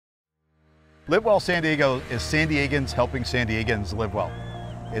Live Well San Diego is San Diegans helping San Diegans live well.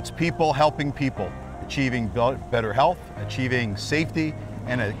 It's people helping people, achieving better health, achieving safety,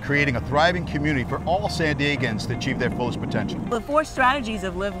 and creating a thriving community for all San Diegans to achieve their fullest potential. The 4 strategies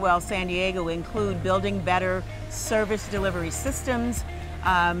of Live Well San Diego include building better service delivery systems,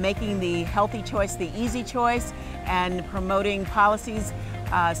 making the healthy choice the easy choice, and promoting policies,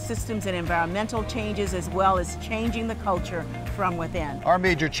 systems and environmental changes, as well as changing the culture from within. Our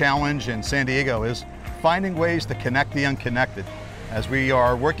major challenge in San Diego is finding ways to connect the unconnected. As we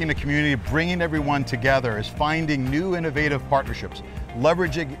are working in the community, bringing everyone together, is finding new innovative partnerships,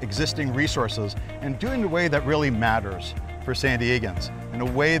 leveraging existing resources, and doing the way that really matters for San Diegans, in a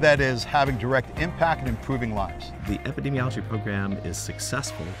way that is having direct impact and improving lives. The epidemiology program is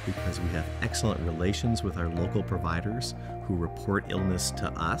successful because we have excellent relations with our local providers who report illness to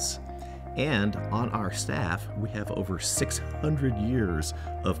us. And on our staff, we have over 600 years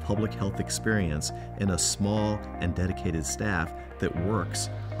of public health experience in a small and dedicated staff that works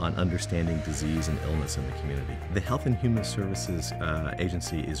on understanding disease and illness in the community. The Health and Human Services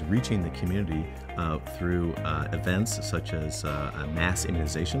Agency is reaching the community through events such as mass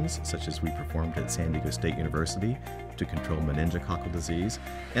immunizations, such as we performed at San Diego State University to control meningococcal disease,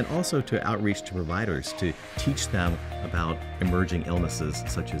 and also to outreach to providers to teach them about emerging illnesses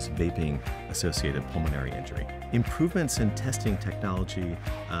such as vaping-associated pulmonary injury. Improvements in testing technology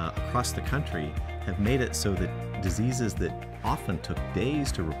across the country have made it so that diseases that often took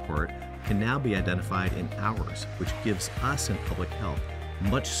days to report can now be identified in hours, which gives us in public health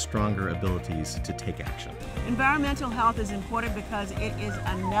much stronger abilities to take action. Environmental health is important because it is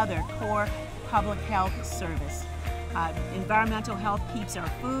another core public health service. Environmental health keeps our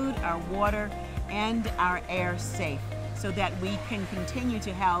food, our water, and our air safe so that we can continue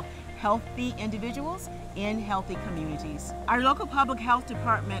to have healthy individuals in healthy communities. Our local public health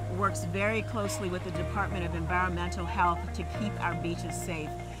department works very closely with the Department of Environmental Health to keep our beaches safe.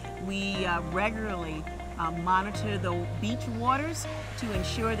 We regularly monitor the beach waters to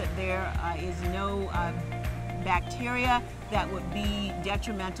ensure that there is no bacteria that would be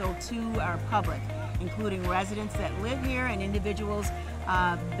detrimental to our public, including residents that live here and individuals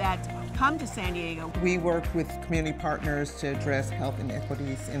that come to San Diego. We work with community partners to address health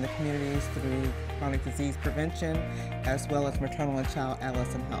inequities in the communities through chronic disease prevention, as well as maternal and child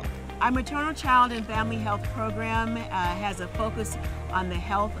adolescent health. Our maternal, child, and family health program has a focus on the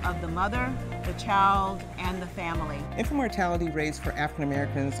health of the mother, the child, and the family. Infant mortality rates for African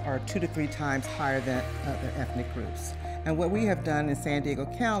Americans are 2 to 3 times higher than other ethnic groups. And what we have done in San Diego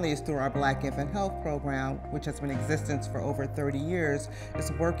County is through our Black Infant Health Program, which has been in existence for over 30 years,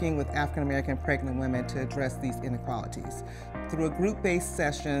 is working with African American pregnant women to address these inequalities. Through group-based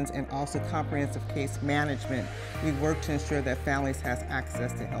sessions and also comprehensive case management, we work to ensure that families have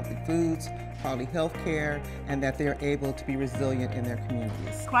access to healthy foods, quality health care, and that they're able to be resilient in their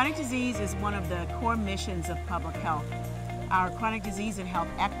communities. Chronic disease is one of the core missions of public health. Our Chronic Disease and Health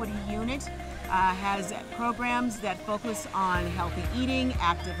Equity Unit has programs that focus on healthy eating,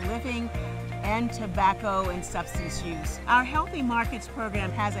 active living, and tobacco and substance use. Our Healthy Markets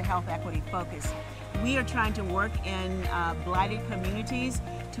program has a health equity focus. We are trying to work in blighted communities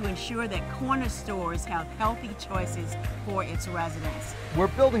to ensure that corner stores have healthy choices for its residents. We're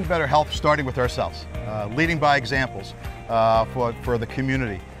building better health starting with ourselves, leading by examples for the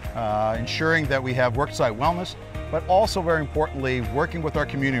community, ensuring that we have worksite wellness, but also very importantly, working with our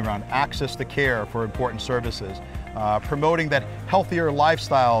community around access to care for important services, promoting that healthier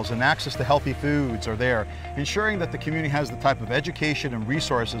lifestyles and access to healthy foods are there, ensuring that the community has the type of education and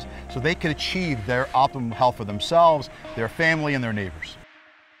resources so they can achieve their optimal health for themselves, their family, and their neighbors.